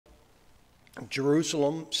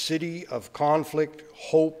Jerusalem, city of conflict,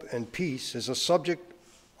 hope, and peace, is a subject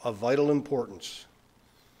of vital importance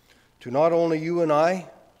to not only you and I,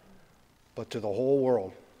 but to the whole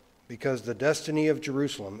world, because the destiny of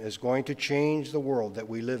Jerusalem is going to change the world that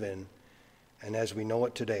we live in and as we know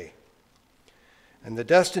it today. And the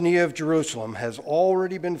destiny of Jerusalem has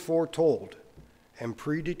already been foretold and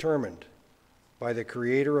predetermined by the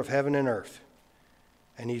Creator of heaven and earth,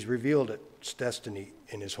 and He's revealed its destiny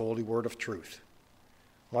in His holy word of truth.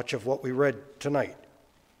 Much of what we read tonight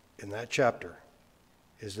in that chapter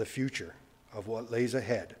is the future of what lays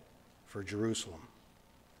ahead for Jerusalem.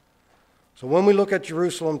 So when we look at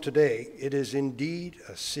Jerusalem today, it is indeed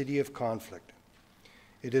a city of conflict.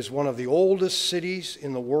 It is one of the oldest cities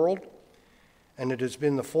in the world, and it has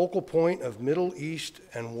been the focal point of Middle East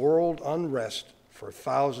and world unrest for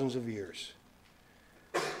thousands of years.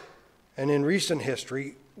 And in recent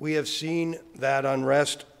history, we have seen that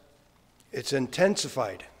unrest, it's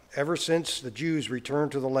intensified ever since the Jews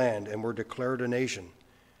returned to the land and were declared a nation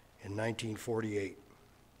in 1948.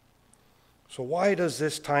 So why does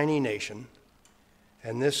this tiny nation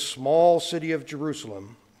and this small city of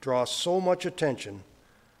Jerusalem draw so much attention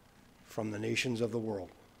from the nations of the world?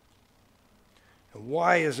 And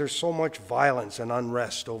why is there so much violence and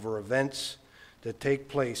unrest over events that take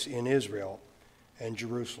place in Israel and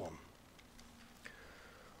Jerusalem?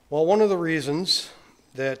 Well, one of the reasons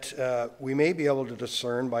that we may be able to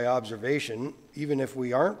discern by observation, even if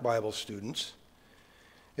we aren't Bible students,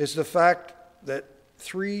 is the fact that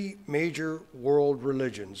three major world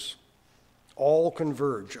religions all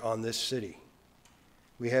converge on this city.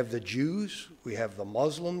 We have the Jews, we have the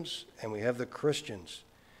Muslims, and we have the Christians.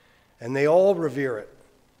 And they all revere it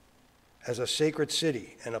as a sacred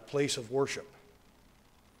city and a place of worship.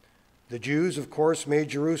 The Jews, of course, made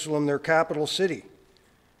Jerusalem their capital city,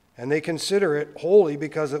 and they consider it holy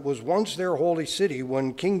because it was once their holy city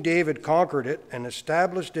when King David conquered it and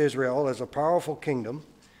established Israel as a powerful kingdom,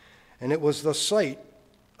 and it was the site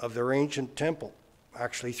of their ancient temple,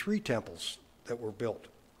 actually 3 temples that were built.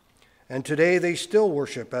 And today they still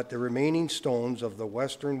worship at the remaining stones of the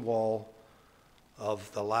western wall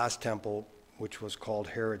of the last temple, which was called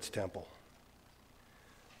Herod's temple.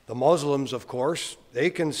 The Muslims, of course, they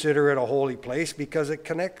consider it a holy place because it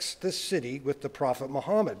connects this city with the Prophet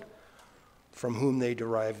Muhammad, from whom they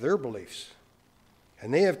derive their beliefs.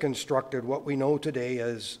 And they have constructed what we know today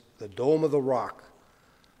as the Dome of the Rock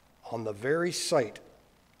on the very site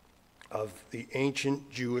of the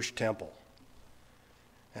ancient Jewish temple.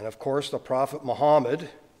 And of course, the Prophet Muhammad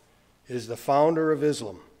is the founder of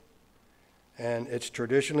Islam. And it's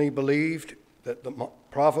traditionally believed that the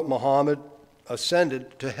Prophet Muhammad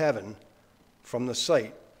ascended to heaven from the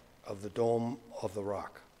site of the Dome of the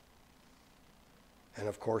Rock. And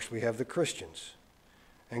of course, we have the Christians.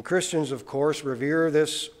 And Christians, of course, revere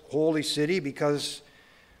this holy city because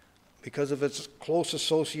of its close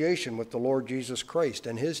association with the Lord Jesus Christ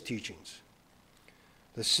and His teachings.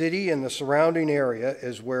 The city and the surrounding area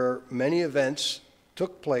is where many events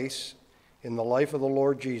took place in the life of the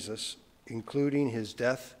Lord Jesus, including His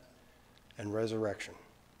death and resurrection.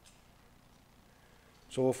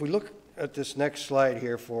 So if we look at this next slide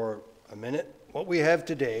here for a minute, what we have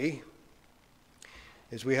today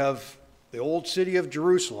is we have the old city of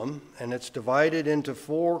Jerusalem, and it's divided into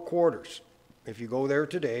 4 quarters. If you go there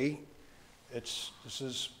today, this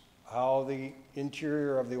is how the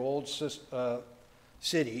interior of the old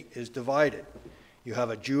city is divided. You have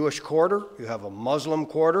a Jewish quarter, you have a Muslim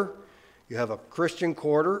quarter, you have a Christian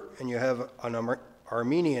quarter, and you have an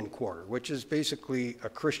Armenian quarter, which is basically a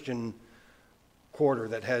Christian quarter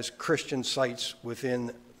that has Christian sites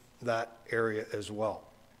within that area as well.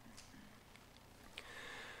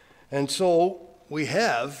 And so we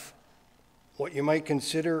have what you might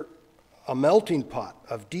consider a melting pot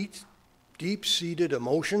of deep-seated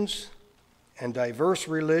emotions and diverse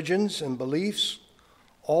religions and beliefs,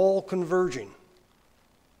 all converging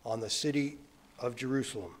on the city of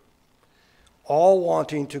Jerusalem, all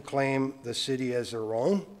wanting to claim the city as their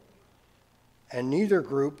own, and neither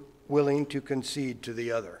group willing to concede to the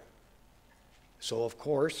other. So, of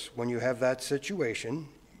course, when you have that situation,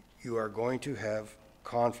 you are going to have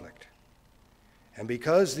conflict. And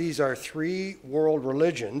because these are 3 world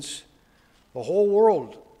religions, the whole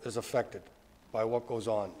world is affected by what goes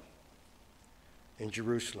on in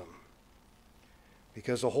Jerusalem.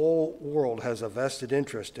 Because the whole world has a vested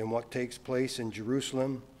interest in what takes place in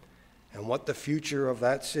Jerusalem and what the future of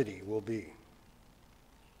that city will be.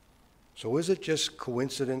 So is it just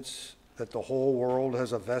coincidence that the whole world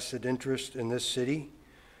has a vested interest in this city?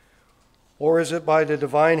 Or is it by the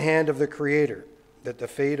divine hand of the Creator that the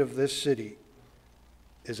fate of this city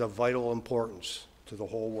is of vital importance to the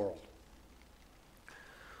whole world.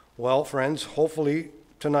 Well, friends, hopefully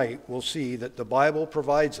tonight we'll see that the Bible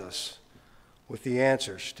provides us with the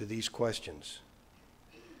answers to these questions.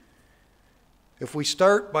 If we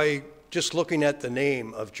start by just looking at the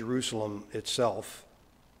name of Jerusalem itself,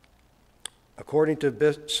 according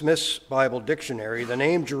to Smith's Bible Dictionary, the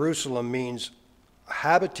name Jerusalem means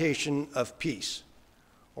habitation of peace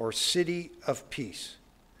or city of peace.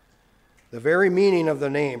 The very meaning of the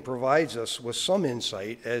name provides us with some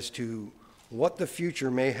insight as to what the future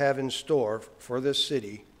may have in store for this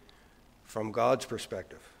city from God's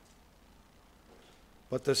perspective.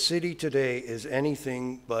 But the city today is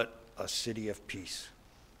anything but a city of peace.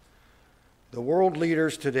 The world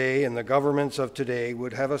leaders today and the governments of today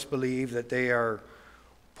would have us believe that they are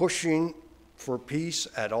pushing for peace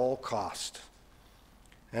at all cost,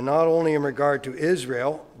 and not only in regard to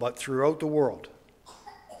Israel, but throughout the world.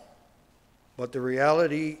 But the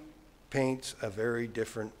reality paints a very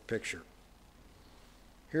different picture.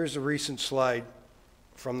 Here's a recent slide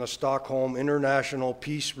from the Stockholm International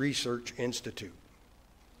Peace Research Institute.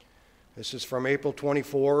 This is from April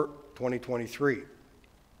 24, 2023.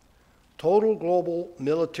 Total global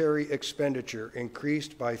military expenditure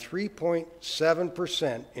increased by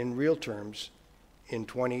 3.7% in real terms in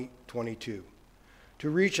 2022 to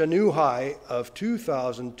reach a new high of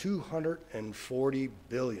 $2,240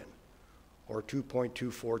 billion, or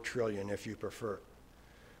 2.24 trillion if you prefer.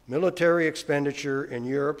 Military expenditure in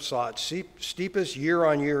Europe saw its steepest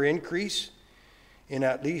year-on-year increase in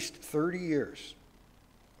at least 30 years.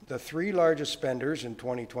 The three largest spenders in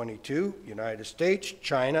 2022, United States,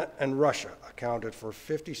 China, and Russia, accounted for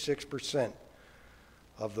 56%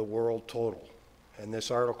 of the world total. And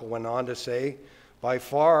this article went on to say, by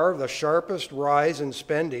far the sharpest rise in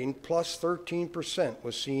spending, plus 13%,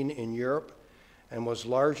 was seen in Europe and was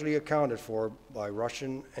largely accounted for by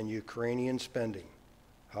Russian and Ukrainian spending.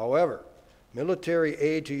 However, military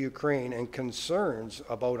aid to Ukraine and concerns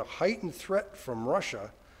about a heightened threat from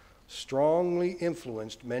Russia strongly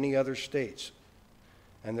influenced many other states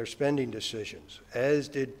and their spending decisions, as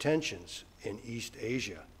did tensions in East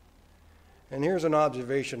Asia. And here's an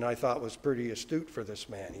observation I thought was pretty astute for this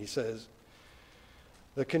man. He says,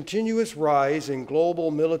 the continuous rise in global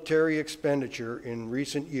military expenditure in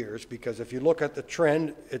recent years, because if you look at the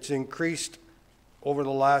trend, it's increased over the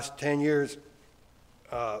last 10 years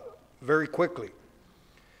very quickly.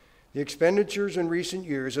 The expenditures in recent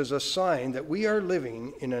years is a sign that we are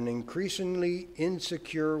living in an increasingly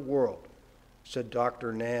insecure world, said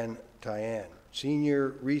Dr. Nan Tyan,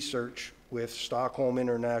 senior research with Stockholm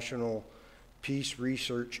International Peace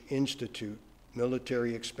Research Institute,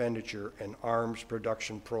 Military Expenditure and Arms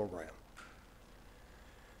Production Program.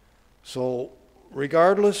 So,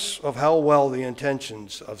 regardless of how well the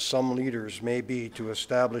intentions of some leaders may be to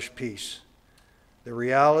establish peace, the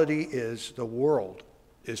reality is the world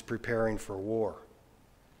is preparing for war.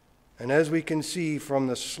 And as we can see from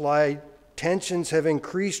the slide, tensions have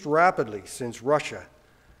increased rapidly since Russia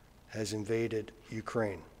has invaded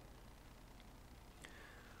Ukraine.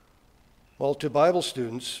 Well, to Bible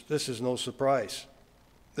students, this is no surprise.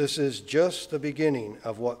 This is just the beginning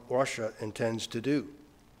of what Russia intends to do.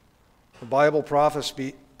 The Bible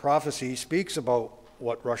prophecy speaks about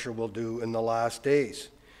what Russia will do in the last days,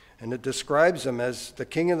 and it describes them as the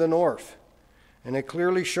king of the north. And it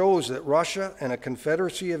clearly shows that Russia and a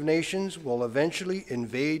confederacy of nations will eventually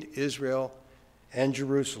invade Israel and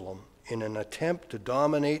Jerusalem in an attempt to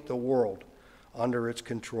dominate the world under its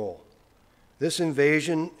control. This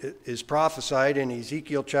invasion is prophesied in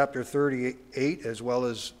Ezekiel chapter 38 as well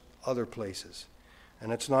as other places.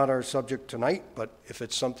 And it's not our subject tonight, but if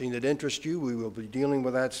it's something that interests you, we will be dealing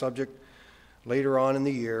with that subject later on in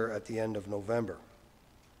the year at the end of November.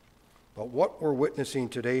 But what we're witnessing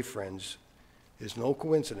today, friends, is no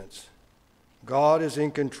coincidence. God is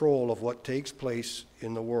in control of what takes place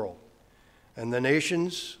in the world, and the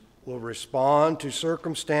nations will respond to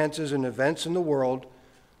circumstances and events in the world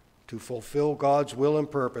to fulfill God's will and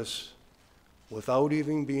purpose without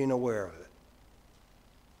even being aware of it.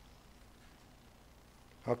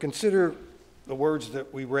 Now consider the words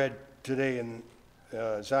that we read today in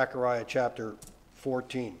Zechariah chapter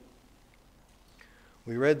 14.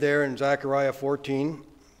 We read there in Zechariah 14,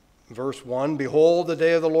 verse 1, behold, the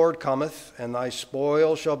day of the Lord cometh, and thy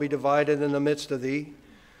spoil shall be divided in the midst of thee.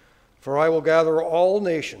 For I will gather all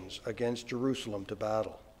nations against Jerusalem to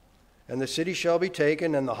battle. And the city shall be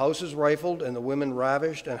taken, and the houses rifled, and the women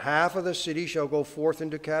ravished, and half of the city shall go forth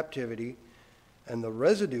into captivity, and the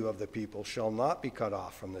residue of the people shall not be cut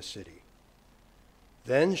off from the city.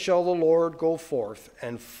 Then shall the Lord go forth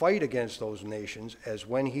and fight against those nations as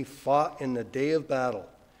when he fought in the day of battle.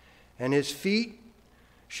 And his feet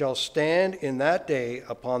shall stand in that day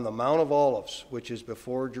upon the Mount of Olives, which is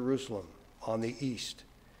before Jerusalem, on the east.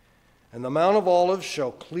 And the Mount of Olives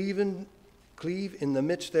shall cleave in the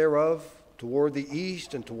midst thereof, toward the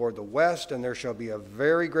east and toward the west, and there shall be a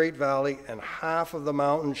very great valley, and half of the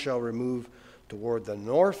mountain shall remove toward the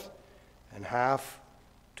north, and half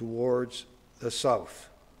towards the south.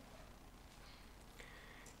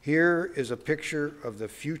 Here is a picture of the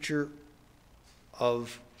future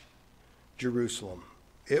of Jerusalem.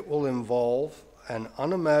 It will involve an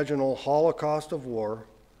unimaginable holocaust of war,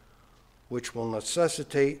 which will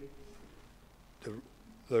necessitate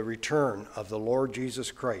the return of the Lord Jesus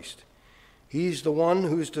Christ. He's the one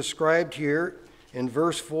who's described here in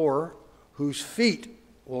verse 4, whose feet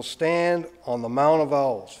will stand on the Mount of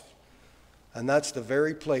Olives. And that's the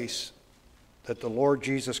very place that the Lord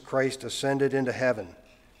Jesus Christ ascended into heaven.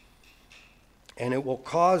 And it will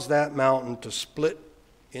cause that mountain to split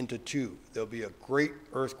into two. There'll be a great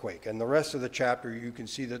earthquake. And the rest of the chapter, you can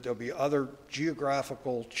see that there'll be other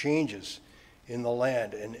geographical changes in the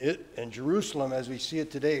land. And Jerusalem, as we see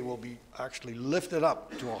it today, will be actually lifted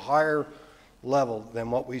up to a higher level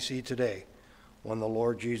than what we see today when the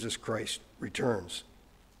Lord Jesus Christ returns.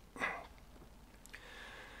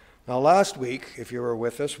 Now, last week, if you were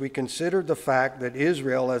with us, we considered the fact that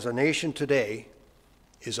Israel as a nation today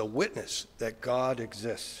is a witness that God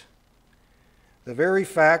exists. The very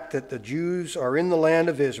fact that the Jews are in the land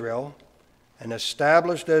of Israel and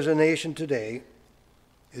established as a nation today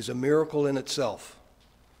is a miracle in itself,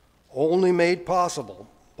 only made possible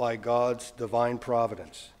by God's divine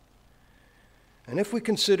providence. And if we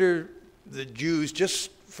consider the Jews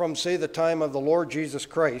just from, say, the time of the Lord Jesus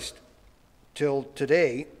Christ till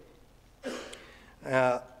today,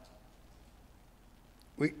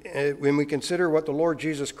 when we consider what the Lord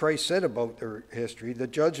Jesus Christ said about their history, the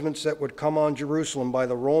judgments that would come on Jerusalem by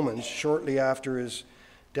the Romans shortly after his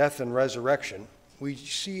death and resurrection, we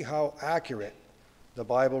see how accurate the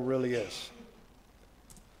Bible really is.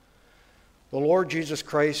 The Lord Jesus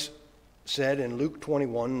Christ said in Luke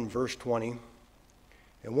 21, verse 20,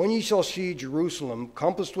 "And when ye shall see Jerusalem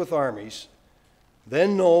compassed with armies,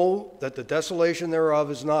 then know that the desolation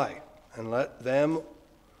thereof is nigh, and let them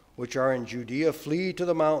which are in Judea flee to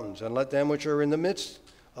the mountains, and let them which are in the midst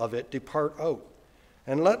of it depart out.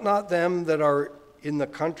 And let not them that are in the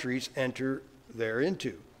countries enter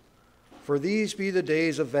thereinto. For these be the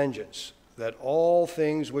days of vengeance, that all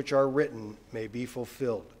things which are written may be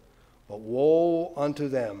fulfilled. But woe unto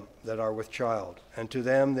them that are with child, and to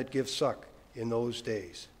them that give suck in those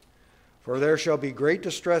days. For there shall be great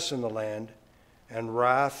distress in the land, and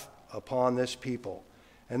wrath upon this people.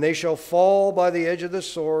 And they shall fall by the edge of the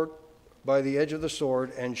sword,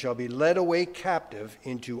 and shall be led away captive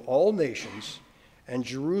into all nations, and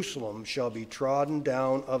Jerusalem shall be trodden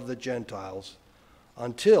down of the Gentiles,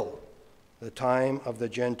 until the time of the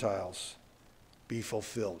Gentiles be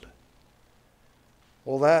fulfilled."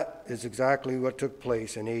 Well, that is exactly what took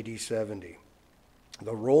place in AD 70.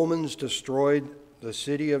 The Romans destroyed the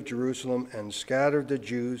city of Jerusalem and scattered the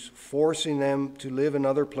Jews, forcing them to live in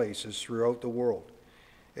other places throughout the world.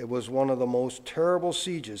 It was one of the most terrible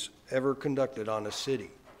sieges ever conducted on a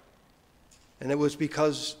city. And it was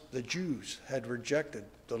because the Jews had rejected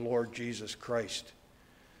the Lord Jesus Christ.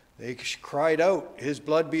 They cried out, "His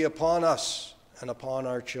blood be upon us and upon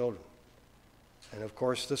our children." And of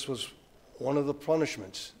course, this was one of the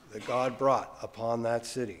punishments that God brought upon that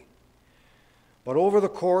city. But over the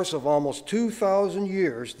course of almost 2,000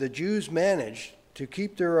 years, the Jews managed to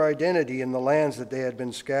keep their identity in the lands that they had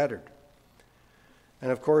been scattered.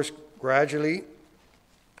 And of course, gradually,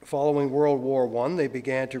 following World War I, they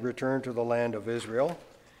began to return to the land of Israel.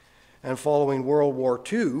 And following World War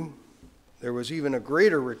II, there was even a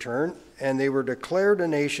greater return, and they were declared a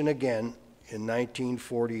nation again in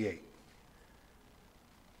 1948.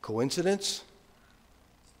 Coincidence?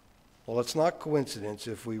 Well, it's not coincidence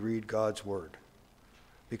if we read God's word.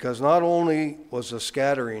 Because not only was the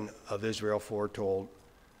scattering of Israel foretold,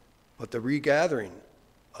 but the regathering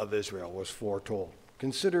of Israel was foretold.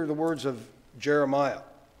 Consider the words of Jeremiah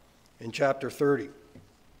in chapter 30,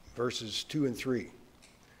 verses 2 and 3.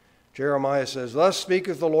 Jeremiah says, "Thus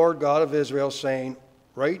speaketh the Lord God of Israel, saying,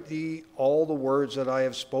 Write thee all the words that I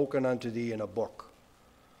have spoken unto thee in a book.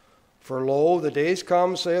 For lo, the days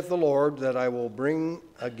come, saith the Lord, that I will bring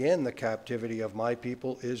again the captivity of my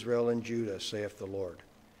people Israel and Judah, saith the Lord.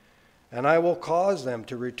 And I will cause them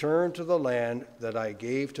to return to the land that I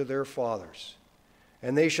gave to their fathers,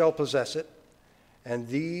 and they shall possess it. And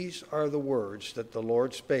these are the words that the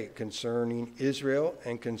Lord spake concerning Israel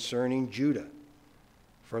and concerning Judah.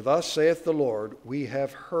 For thus saith the Lord, we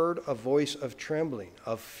have heard a voice of trembling,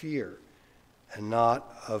 of fear, and not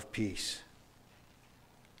of peace.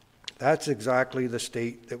 That's exactly the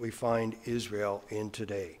state that we find Israel in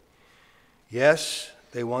today. Yes,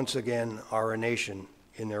 they once again are a nation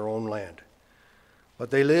in their own land, but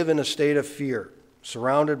they live in a state of fear,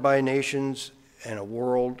 surrounded by nations and a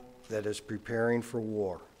world that is preparing for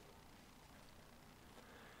war.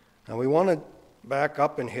 Now we want to back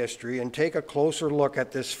up in history and take a closer look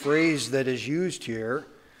at this phrase that is used here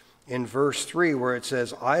in verse 3, where it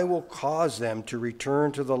says, I will cause them to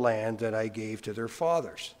return to the land that I gave to their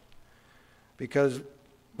fathers. Because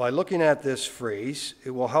by looking at this phrase,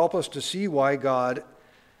 it will help us to see why God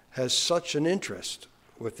has such an interest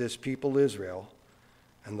with this people Israel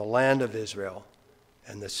and the land of Israel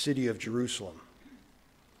and the city of Jerusalem.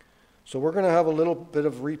 So we're going to have a little bit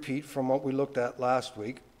of repeat from what we looked at last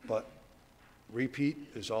week, but repeat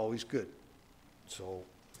is always good. So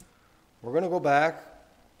we're going to go back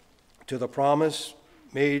to the promise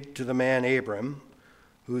made to the man Abram,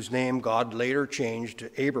 whose name God later changed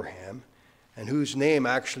to Abraham, and whose name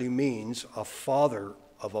actually means a father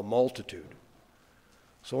of a multitude.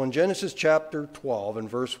 So in Genesis chapter 12 and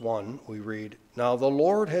verse 1, we read, Now the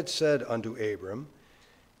Lord had said unto Abram,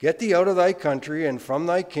 Get thee out of thy country and from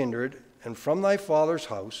thy kindred and from thy father's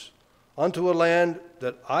house unto a land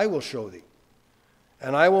that I will show thee.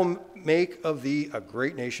 And I will make of thee a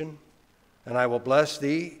great nation, and I will bless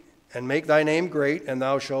thee and make thy name great, and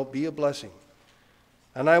thou shalt be a blessing.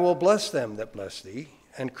 And I will bless them that bless thee,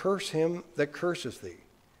 and curse him that curseth thee.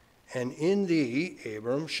 And in thee,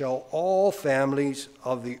 Abram, shall all families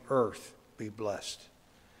of the earth be blessed.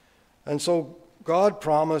 And so God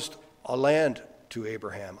promised a land to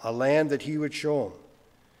Abraham, a land that he would show him.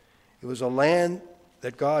 It was a land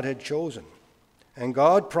that God had chosen. And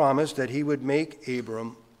God promised that he would make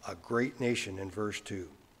Abram a great nation in verse 2.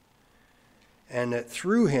 And that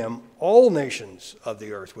through him, all nations of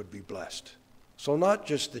the earth would be blessed. So not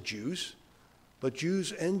just the Jews, but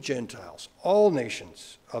Jews and Gentiles, all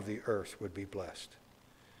nations of the earth would be blessed.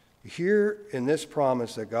 Here in this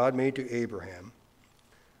promise that God made to Abraham,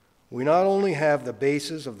 we not only have the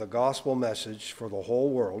basis of the gospel message for the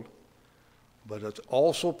whole world, but it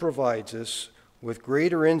also provides us with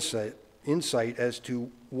greater insight as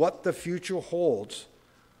to what the future holds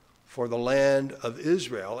for the land of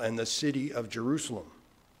Israel and the city of Jerusalem.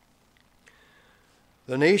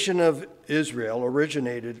 The nation of Israel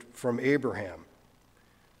originated from Abraham.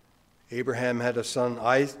 Abraham had a son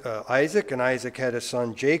Isaac, and Isaac had a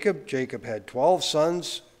son Jacob. Jacob had 12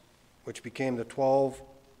 sons, which became the 12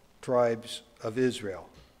 tribes of Israel.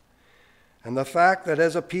 And the fact that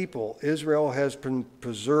as a people, Israel has been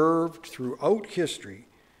preserved throughout history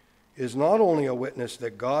is not only a witness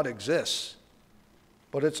that God exists,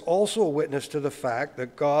 but it's also a witness to the fact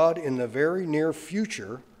that God in the very near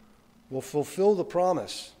future will fulfill the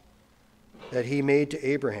promise that he made to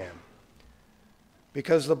Abraham.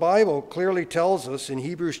 Because the Bible clearly tells us in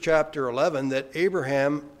Hebrews chapter 11 that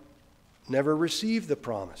Abraham never received the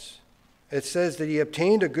promise. It says that he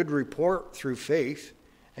obtained a good report through faith,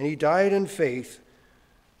 and he died in faith,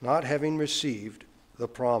 not having received the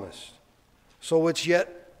promise. So it's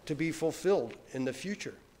yet to be fulfilled in the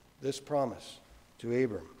future, this promise to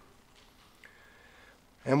Abram.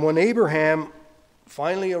 And when Abraham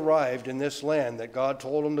finally arrived in this land that God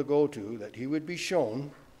told him to go to, that he would be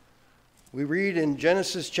shown, we read in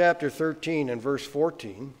Genesis chapter 13 and verse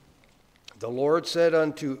 14, the Lord said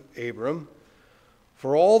unto Abram,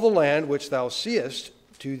 For all the land which thou seest,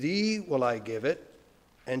 to thee will I give it,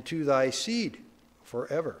 and to thy seed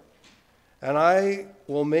forever. And I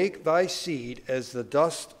will make thy seed as the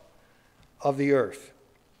dust of the earth.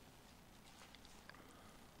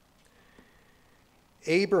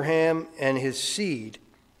 Abraham and his seed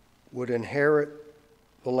would inherit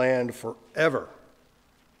the land forever.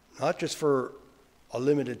 Not just for a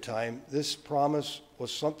limited time. This promise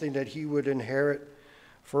was something that he would inherit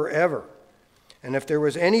forever. And if there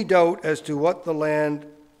was any doubt as to what the land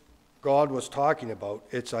God was talking about,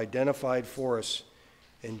 it's identified for us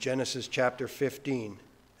in Genesis chapter 15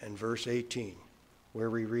 and verse 18, where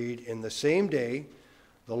we read, In the same day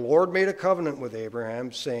the Lord made a covenant with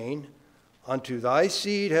Abraham, saying, Unto thy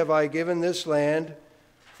seed have I given this land,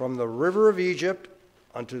 from the river of Egypt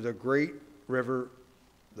unto the great river,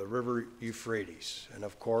 the river Euphrates. And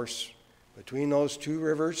of course, between those two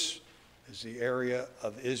rivers is the area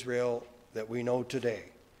of Israel that we know today.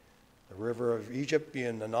 The river of Egypt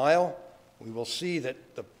being the Nile. We will see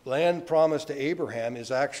that the land promised to Abraham is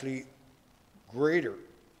actually greater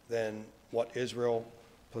than what Israel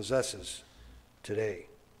possesses today.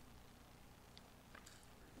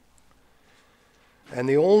 And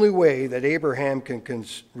the only way that Abraham can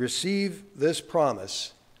receive this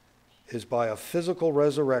promise is by a physical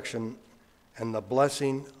resurrection and the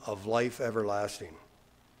blessing of life everlasting.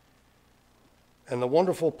 And the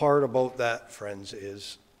wonderful part about that, friends,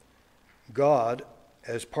 is God,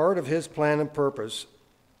 as part of his plan and purpose,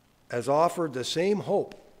 has offered the same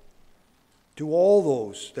hope to all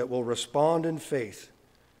those that will respond in faith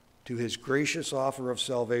to his gracious offer of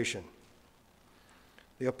salvation.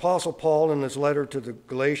 The Apostle Paul, in his letter to the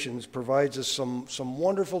Galatians, provides us some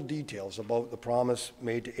wonderful details about the promise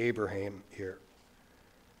made to Abraham here.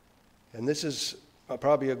 And this is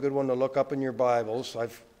probably a good one to look up in your Bibles.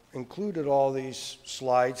 I've included all these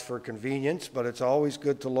slides for convenience, but it's always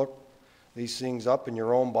good to look these things up in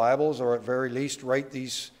your own Bibles, or at very least write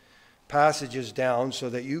these passages down so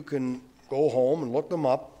that you can go home and look them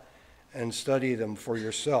up and study them for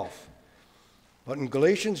yourself. But in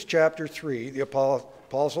Galatians chapter 3, the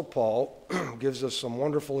Apostle Paul gives us some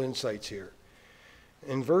wonderful insights here.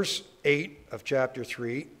 In verse 8 of chapter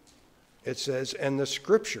 3, it says, "And the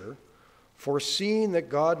Scripture, foreseeing that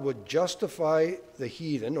God would justify the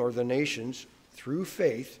heathen or the nations through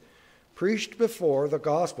faith, preached before the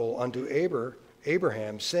gospel unto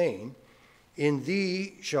Abraham, saying, In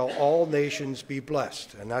thee shall all nations be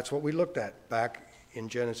blessed." And that's what we looked at back in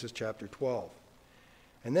Genesis chapter 12.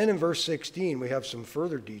 And then in verse 16, we have some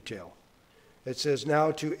further detail. It says,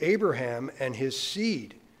 "Now to Abraham and his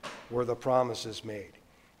seed were the promises made.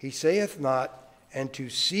 He saith not, and to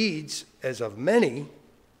seeds as of many,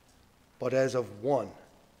 but as of one,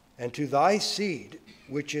 and to thy seed,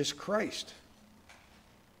 which is Christ."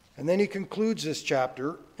 And then he concludes this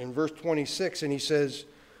chapter in verse 26, and he says,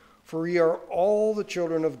 "For ye are all the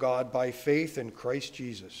children of God by faith in Christ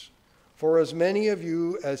Jesus. For as many of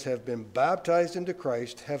you as have been baptized into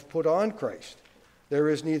Christ have put on Christ. There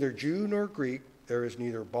is neither Jew nor Greek, there is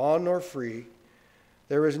neither bond nor free,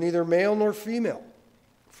 there is neither male nor female,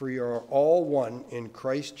 for ye are all one in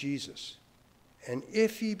Christ Jesus. And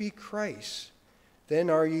if ye be Christ, then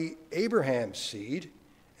are ye Abraham's seed,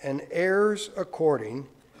 and heirs according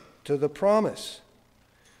to the promise."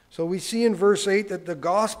 So we see in verse 8 that the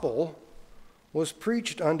gospel was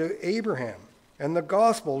preached unto Abraham, and the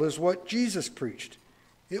gospel is what Jesus preached.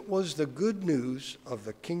 It was the good news of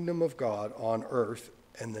the kingdom of God on earth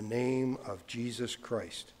in the name of Jesus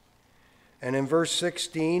Christ. And in verse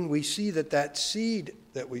 16, we see that seed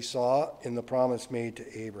that we saw in the promise made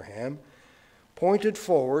to Abraham pointed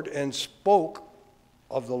forward and spoke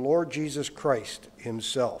of the Lord Jesus Christ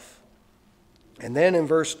himself. And then in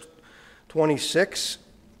verse 26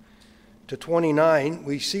 to 29,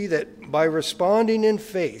 we see that by responding in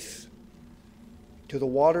faith to the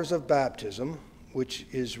waters of baptism, which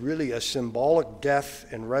is really a symbolic death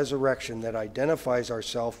and resurrection that identifies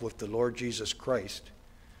ourselves with the Lord Jesus Christ,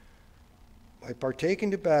 by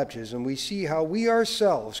partaking to baptism, we see how we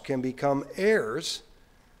ourselves can become heirs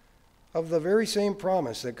of the very same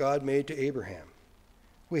promise that God made to Abraham.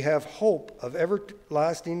 We have hope of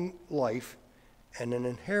everlasting life and an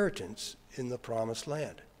inheritance in the promised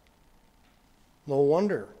land. No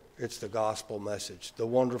wonder it's the gospel message, the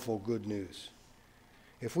wonderful good news.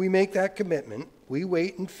 If we make that commitment, we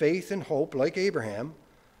wait in faith and hope, like Abraham,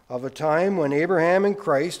 of a time when Abraham and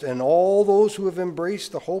Christ and all those who have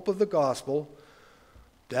embraced the hope of the gospel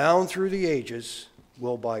down through the ages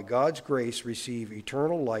will, by God's grace, receive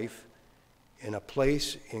eternal life in a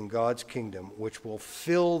place in God's kingdom which will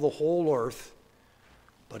fill the whole earth,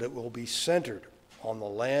 but it will be centered on the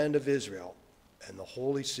land of Israel and the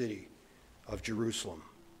holy city of Jerusalem.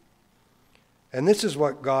 And this is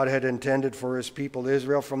what God had intended for his people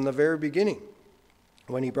Israel from the very beginning,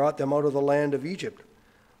 when he brought them out of the land of Egypt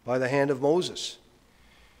by the hand of Moses.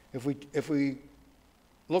 If we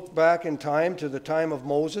look back in time to the time of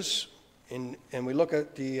Moses, and we look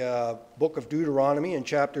at the book of Deuteronomy in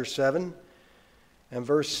chapter 7 and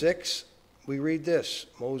verse 6, we read this.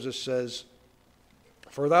 Moses says,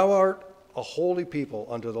 "For thou art a holy people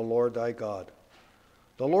unto the Lord thy God.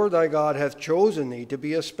 The Lord thy God hath chosen thee to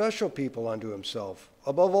be a special people unto himself,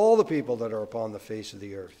 above all the people that are upon the face of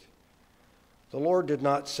the earth. The Lord did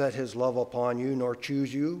not set his love upon you, nor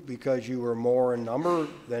choose you, because you were more in number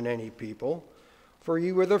than any people, for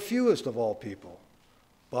ye were the fewest of all people,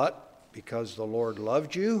 but because the Lord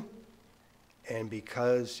loved you, and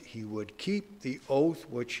because he would keep the oath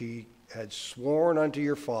which he had sworn unto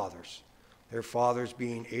your fathers, their fathers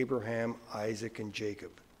being Abraham, Isaac, and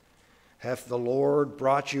Jacob. Hath the Lord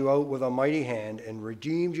brought you out with a mighty hand, and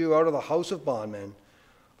redeemed you out of the house of bondmen,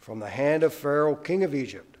 from the hand of Pharaoh king of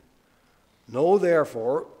Egypt. Know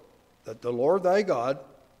therefore that the Lord thy God,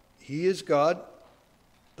 he is God,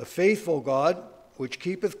 the faithful God, which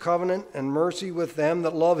keepeth covenant and mercy with them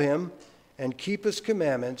that love him, and keep his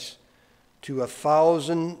commandments to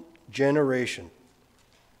 1,000 generations.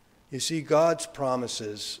 You see, God's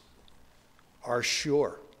promises are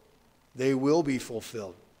sure. They will be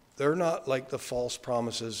fulfilled. They're not like the false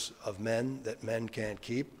promises of men that men can't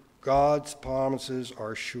keep. God's promises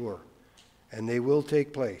are sure, and they will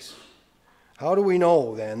take place. How do we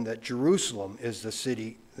know then that Jerusalem is the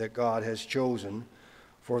city that God has chosen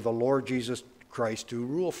for the Lord Jesus Christ to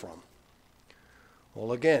rule from?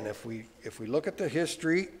 Well, again, if we look at the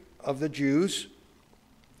history of the Jews,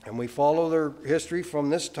 and we follow their history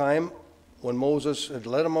from this time when Moses had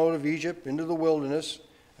led them out of Egypt into the wilderness,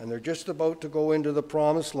 and they're just about to go into the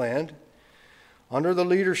promised land, under the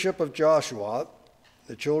leadership of Joshua,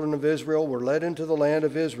 the children of Israel were led into the land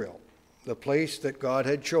of Israel, the place that God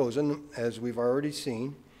had chosen, as we've already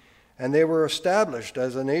seen, and they were established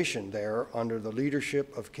as a nation there under the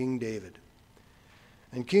leadership of King David.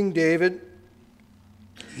 And King David,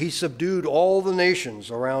 he subdued all the nations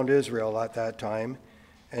around Israel at that time,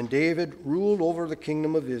 and David ruled over the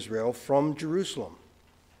kingdom of Israel from Jerusalem.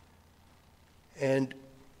 And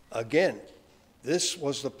again, this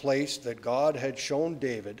was the place that God had shown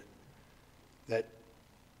David that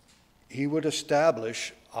he would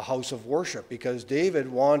establish a house of worship, because David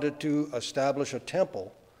wanted to establish a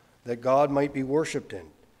temple that God might be worshiped in.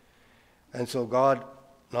 And so God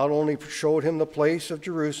not only showed him the place of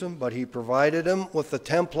Jerusalem, but he provided him with the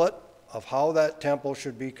template of how that temple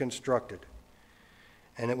should be constructed.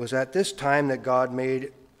 And it was at this time that God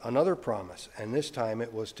made another promise, and this time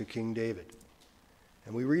it was to King David.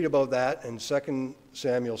 And we read about that in 2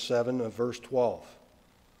 Samuel 7 verse 12,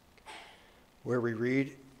 where we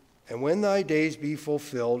read, "And when thy days be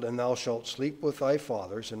fulfilled, and thou shalt sleep with thy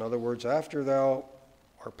fathers," in other words, after thou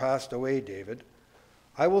art passed away, David,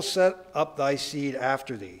 "I will set up thy seed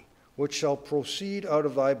after thee, which shall proceed out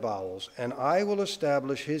of thy bowels, and I will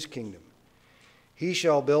establish his kingdom. He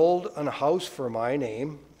shall build an house for my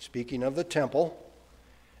name," speaking of the temple,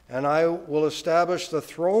 "and I will establish the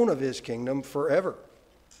throne of his kingdom forever.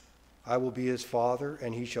 I will be his father,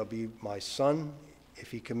 and he shall be my son.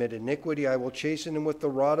 If he commit iniquity, I will chasten him with the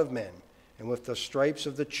rod of men, and with the stripes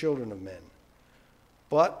of the children of men.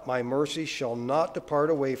 But my mercy shall not depart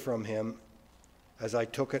away from him, as I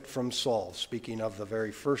took it from Saul," speaking of the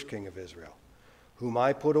very first king of Israel, "whom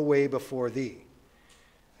I put away before thee."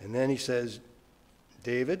 And then he says,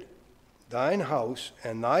 "David, thine house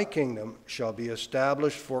and thy kingdom shall be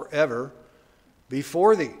established forever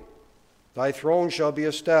before thee. Thy throne shall be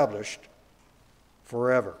established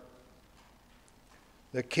forever."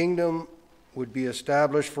 The kingdom would be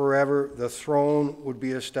established forever. The throne would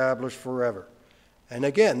be established forever. And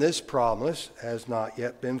again, this promise has not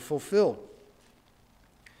yet been fulfilled.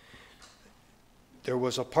 There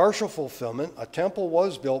was a partial fulfillment. A temple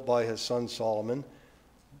was built by his son Solomon,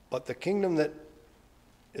 but the kingdom that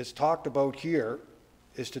is talked about here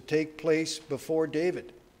is to take place before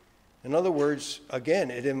David. In other words, again,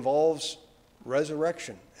 it involves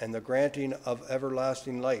resurrection and the granting of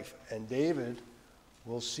everlasting life. And David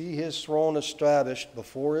will see his throne established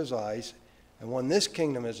before his eyes, and when this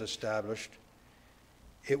kingdom is established,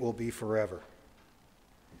 it will be forever.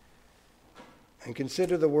 And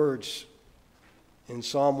consider the words in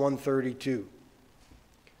Psalm 132.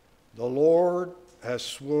 "The Lord has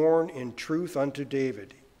sworn in truth unto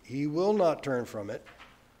David. He will not turn from it.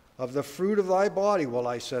 Of the fruit of thy body will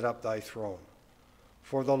I set up thy throne.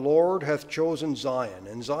 For the Lord hath chosen Zion."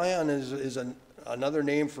 And Zion is another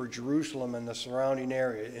name for Jerusalem and the surrounding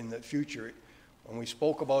area in the future, when we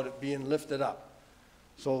spoke about it being lifted up.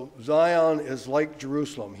 So Zion is like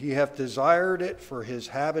Jerusalem. "He hath desired it for his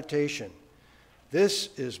habitation. This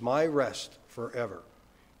is my rest forever.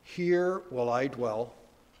 Here will I dwell,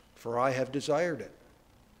 for I have desired it."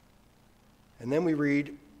 And then we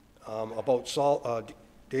read about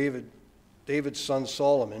David's son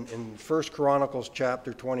Solomon in 1 Chronicles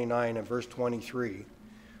chapter 29 and verse 23.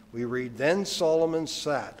 We read, "Then Solomon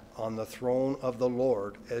sat on the throne of the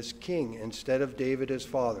Lord as king instead of David his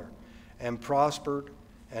father, and prospered,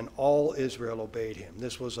 and all Israel obeyed him."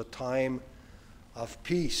 This was a time of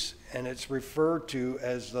peace, and it's referred to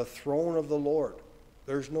as the throne of the Lord.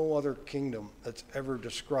 There's no other kingdom that's ever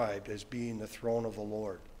described as being the throne of the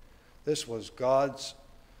Lord. This was God's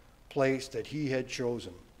place that he had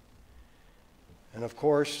chosen. And of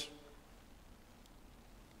course,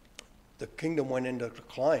 the kingdom went into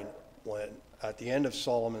decline when, at the end of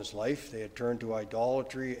Solomon's life, they had turned to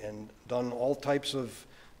idolatry and done all types of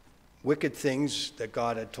wicked things that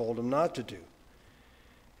God had told him not to do.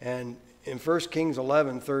 And in 1 Kings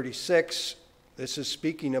 11:36, this is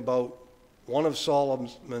speaking about one of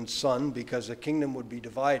Solomon's sons, because the kingdom would be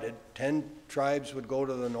divided. 10 tribes would go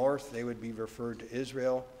to the north. They would be referred to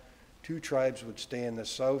Israel. 2 tribes would stay in the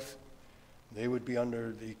south. They would be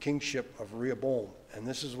under the kingship of Rehoboam. And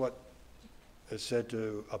this is what is said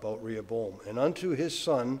about Rehoboam. And unto his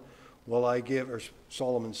son will I give, or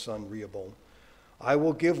Solomon's son Rehoboam, I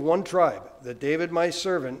will give one tribe, that David my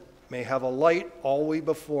servant may have a light always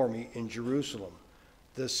before me in Jerusalem,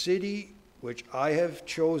 the city which I have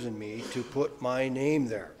chosen me to put my name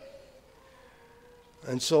there.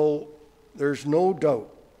 And so there's no doubt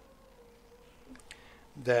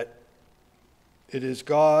that it is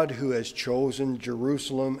God who has chosen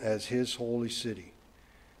Jerusalem as his holy city.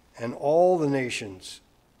 And all the nations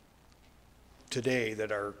today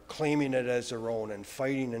that are claiming it as their own and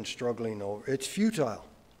fighting and struggling over, it's futile.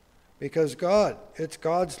 Because it's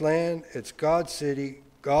God's land, it's God's city.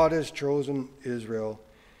 God has chosen Israel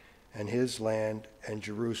and his land and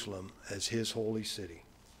Jerusalem as his holy city.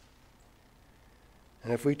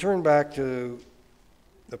 And if we turn back to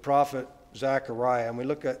the prophet Zechariah and we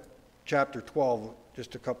look at chapter 12,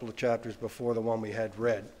 just a couple of chapters before the one we had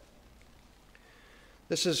read,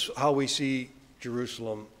 this is how we see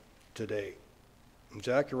Jerusalem today. In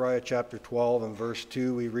Zechariah chapter 12 and verse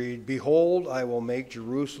 2 we read, Behold, I will make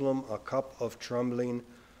Jerusalem a cup of trembling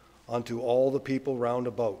unto all the people round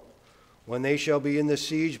about, when they shall be in the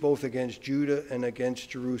siege both against Judah and against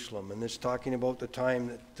Jerusalem. And this is talking about the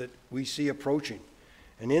time that we see approaching.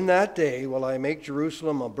 And in that day will I make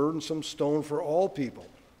Jerusalem a burdensome stone for all people.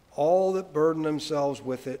 All that burden themselves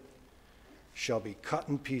with it shall be cut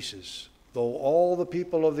in pieces, though all the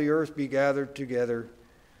people of the earth be gathered together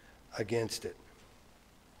against it.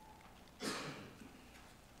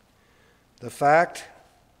 The fact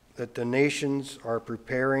that the nations are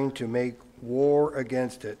preparing to make war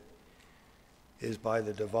against it is by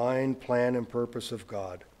the divine plan and purpose of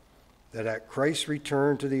God, that at Christ's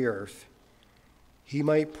return to the earth, he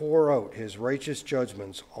might pour out his righteous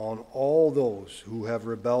judgments on all those who have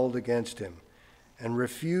rebelled against him and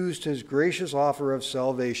refused his gracious offer of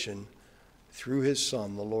salvation through his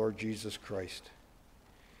Son, the Lord Jesus Christ.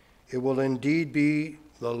 It will indeed be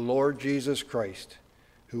the Lord Jesus Christ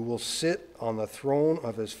who will sit on the throne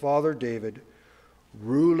of his father David,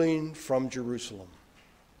 ruling from Jerusalem.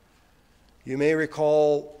 You may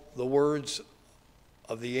recall the words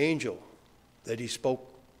of the angel that he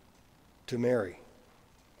spoke to Mary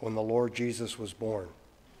when the Lord Jesus was born.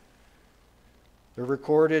 They're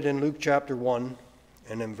recorded in Luke chapter 1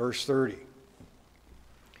 and in verse 30.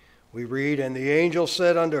 We read, And the angel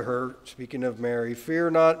said unto her, speaking of Mary,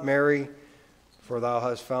 Fear not, Mary, for thou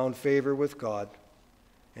hast found favor with God.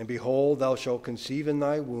 And behold, thou shalt conceive in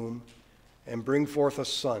thy womb, and bring forth a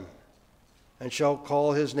son, and shalt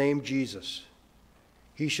call his name Jesus.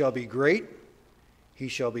 He shall be great, he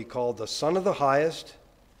shall be called the Son of the Highest,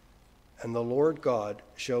 and the Lord God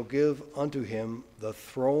shall give unto him the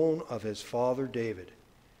throne of his father David.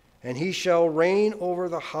 And he shall reign over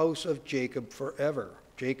the house of Jacob forever.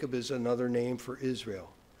 Jacob is another name for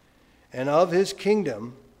Israel. And of his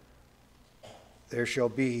kingdom there shall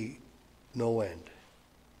be no end.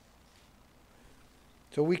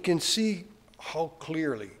 So we can see how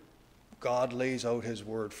clearly God lays out his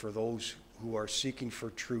word for those who are seeking for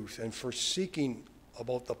truth and for seeking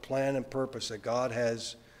about the plan and purpose that God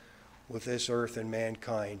has with this earth and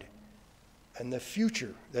mankind and the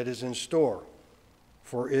future that is in store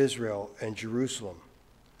for Israel and Jerusalem.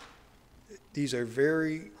 These are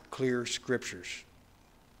very clear scriptures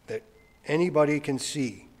that anybody can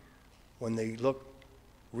see when they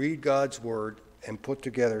read God's word and put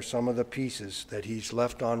together some of the pieces that he's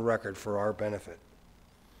left on record for our benefit.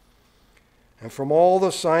 And from all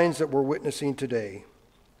the signs that we're witnessing today,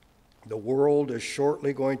 the world is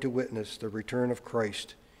shortly going to witness the return of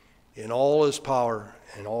Christ in all his power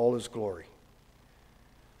and all his glory.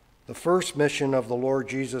 The first mission of the Lord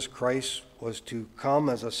Jesus Christ was to come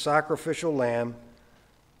as a sacrificial lamb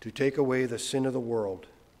to take away the sin of the world.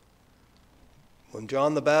 When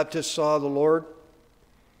John the Baptist saw the Lord,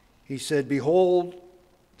 he said, Behold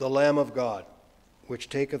the Lamb of God, which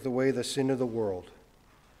taketh away the sin of the world.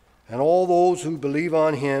 And all those who believe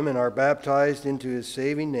on him and are baptized into his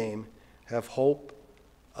saving name have hope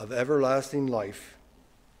of everlasting life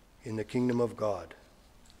in the kingdom of God.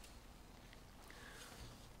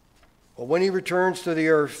 But when he returns to the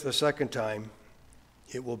earth the second time,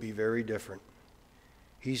 it will be very different.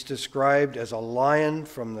 He's described as a lion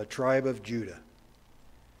from the tribe of Judah.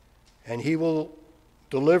 And he will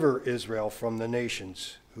deliver Israel from the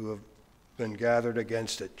nations who have been gathered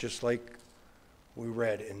against it, just like we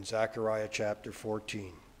read in Zechariah chapter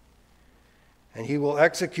 14. And he will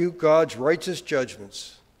execute God's righteous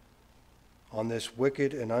judgments on this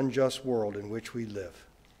wicked and unjust world in which we live.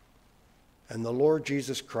 And the Lord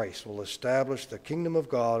Jesus Christ will establish the kingdom of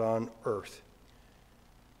God on earth,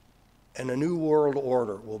 and a new world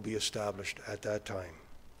order will be established at that time.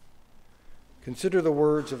 Consider the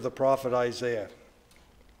words of the prophet Isaiah,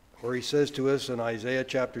 where he says to us in Isaiah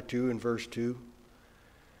chapter 2 and verse 2,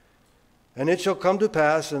 "And it shall come to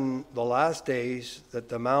pass in the last days that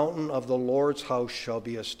the mountain of the Lord's house shall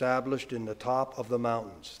be established in the top of the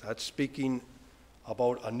mountains." That's speaking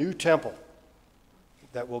about a new temple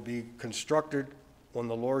that will be constructed when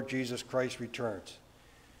the Lord Jesus Christ returns.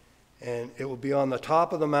 And it will be on the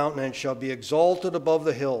top of the mountain and shall be exalted above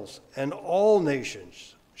the hills, and all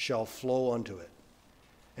nations shall flow unto it.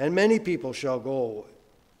 And many people shall go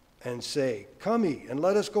and say, "Come ye, and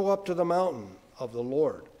let us go up to the mountain of the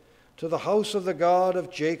Lord, to the house of the God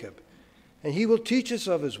of Jacob. And he will teach us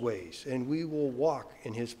of his ways, and we will walk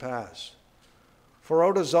in his paths. For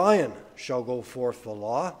out of Zion shall go forth the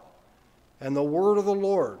law, and the word of the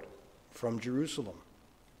Lord from Jerusalem."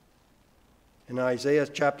 In Isaiah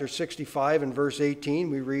chapter 65 and verse 18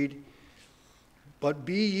 we read, "But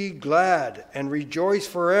be ye glad and rejoice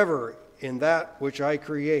forever in that which I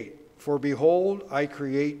create. For behold, I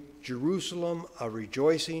create Jerusalem a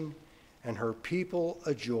rejoicing, and her people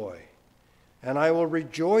a joy. And I will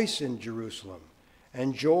rejoice in Jerusalem,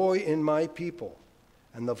 and joy in my people.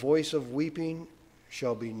 And the voice of weeping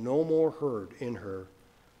shall be no more heard in her,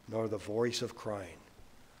 nor the voice of crying."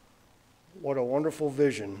 What a wonderful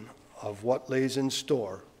vision of what lays in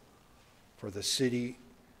store for the city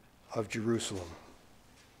of Jerusalem.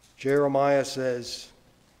 Jeremiah says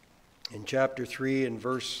in chapter 3 and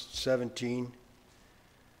verse 17,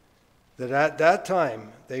 that at that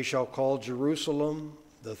time they shall call Jerusalem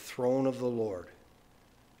the throne of the Lord,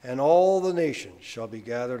 and all the nations shall be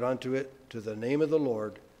gathered unto it, to the name of the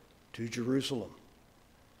Lord, to Jerusalem.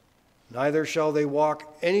 Neither shall they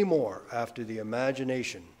walk any more after the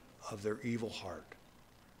imagination of their evil heart.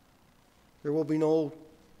 There will be no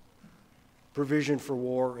provision for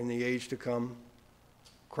war in the age to come.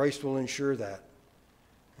 Christ will ensure that.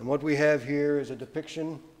 And what we have here is a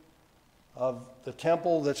depiction of the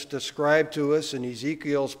temple that's described to us in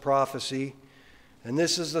Ezekiel's prophecy. And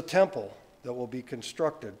this is the temple that will be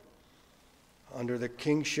constructed under the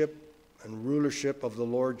kingship and rulership of the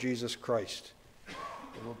Lord Jesus Christ.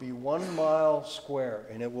 It will be 1 mile square,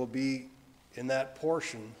 and it will be in that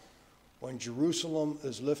portion when Jerusalem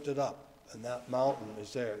is lifted up and that mountain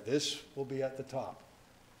is there. This will be at the top.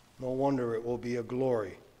 No wonder it will be a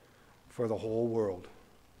glory for the whole world.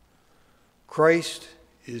 Christ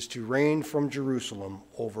is to reign from Jerusalem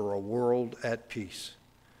over a world at peace.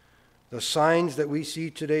 The signs that we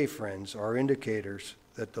see today, friends, are indicators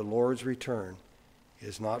that the Lord's return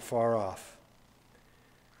is not far off.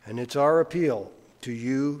 And it's our appeal to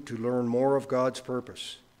you to learn more of God's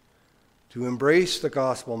purpose, to embrace the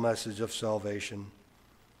gospel message of salvation,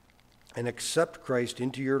 and accept Christ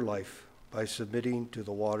into your life by submitting to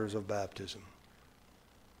the waters of baptism.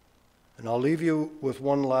 And I'll leave you with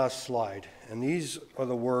one last slide. And these are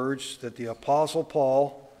the words that the Apostle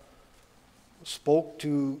Paul spoke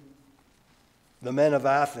to the men of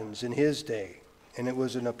Athens in his day. And it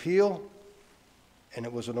was an appeal, and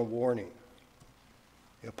it was a warning.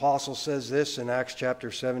 The apostle says this in Acts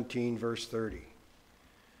chapter 17, verse 30.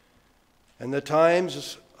 "And the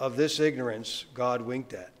times of this ignorance God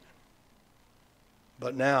winked at,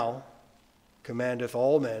 but now commandeth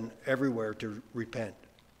all men everywhere to repent."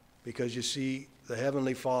 Because you see, the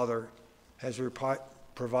Heavenly Father has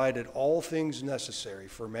provided all things necessary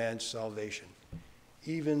for man's salvation,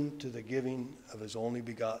 even to the giving of his only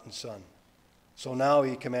begotten Son. So now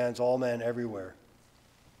he commands all men everywhere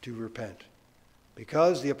to repent.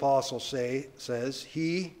 Because the apostle says,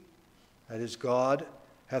 "He," that is God,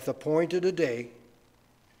 "hath appointed a day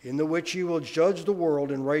in the which he will judge the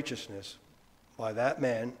world in righteousness by that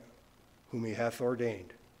man whom he hath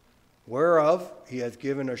ordained, whereof he hath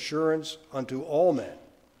given assurance unto all men,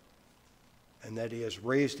 and that he has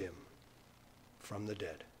raised him from the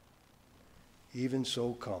dead. Even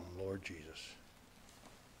so come, Lord Jesus."